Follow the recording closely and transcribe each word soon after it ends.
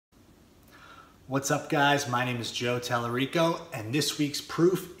What's up, guys? My name is Joe Tallarico, and this week's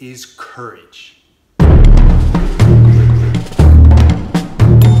proof is courage.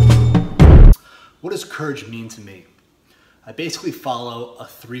 What does courage mean to me? I basically follow a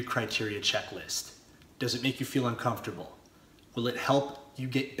 3 criteria checklist. Does it make you feel uncomfortable? Will it help you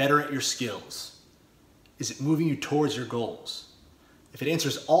get better at your skills? Is it moving you towards your goals? If it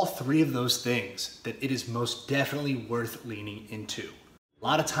answers all 3 of those things, then it is most definitely worth leaning into. A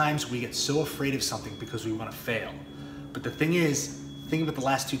lot of times we get so afraid of something because we want to fail. But the thing is, think about the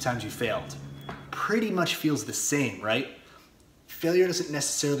last 2 times you failed. Pretty much feels the same, right? Failure doesn't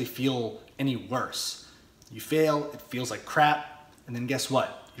necessarily feel any worse. You fail, it feels like crap, and then guess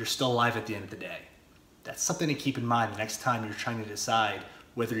what? You're still alive at the end of the day. That's something to keep in mind the next time you're trying to decide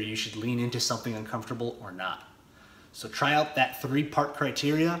whether you should lean into something uncomfortable or not. So try out that 3-part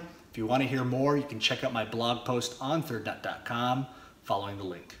criteria. If you want to hear more, you can check out my blog post on thirdnut.com following the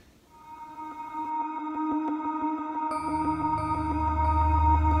link.